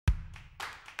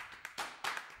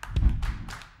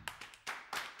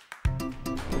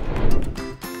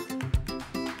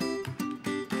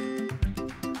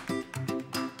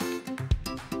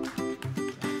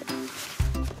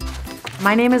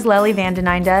My name is Lelli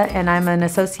Einde, and I'm an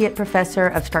associate professor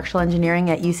of structural engineering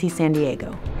at UC San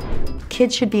Diego.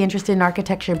 Kids should be interested in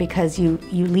architecture because you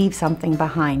leave something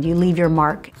behind, you leave your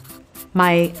mark.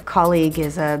 My colleague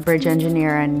is a bridge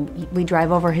engineer, and we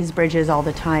drive over his bridges all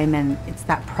the time, and it's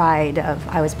that pride of,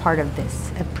 I was part of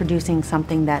this, of producing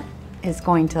something that is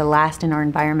going to last in our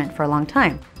environment for a long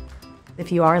time.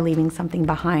 If you are leaving something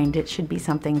behind, it should be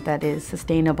something that is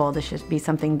sustainable. This should be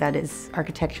something that is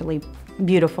architecturally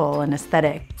beautiful and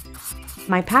aesthetic.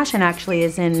 My passion actually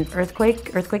is in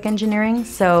earthquake engineering.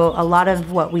 So a lot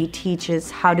of what we teach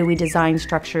is how do we design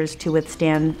structures to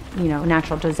withstand,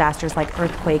 natural disasters like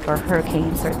earthquake or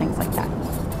hurricanes or things like that.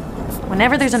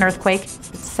 Whenever there's an earthquake,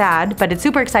 it's sad, but it's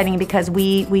super exciting because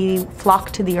we flock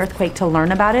to the earthquake to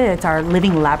learn about it. It's our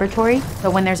living laboratory.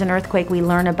 So when there's an earthquake, we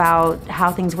learn about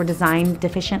how things were designed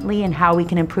deficiently and how we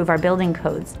can improve our building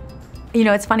codes.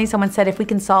 It's funny, someone said if we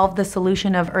can solve the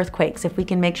solution of earthquakes, if we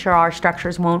can make sure our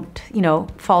structures won't,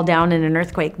 fall down in an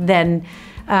earthquake, then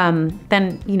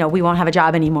we won't have a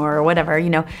job anymore or whatever,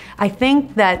 I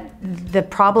think that the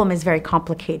problem is very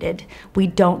complicated. We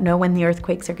don't know when the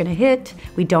earthquakes are going to hit.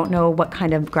 We don't know what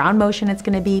kind of ground motion it's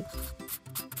going to be.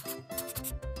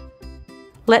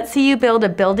 Let's see you build a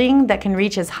building that can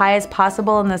reach as high as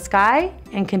possible in the sky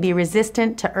and can be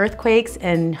resistant to earthquakes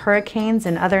and hurricanes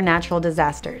and other natural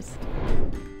disasters.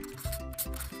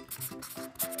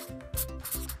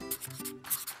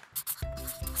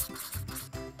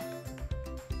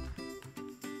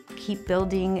 Keep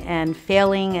building and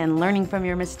failing and learning from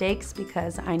your mistakes,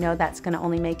 because I know that's going to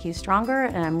only make you stronger,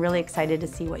 and I'm really excited to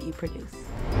see what you produce.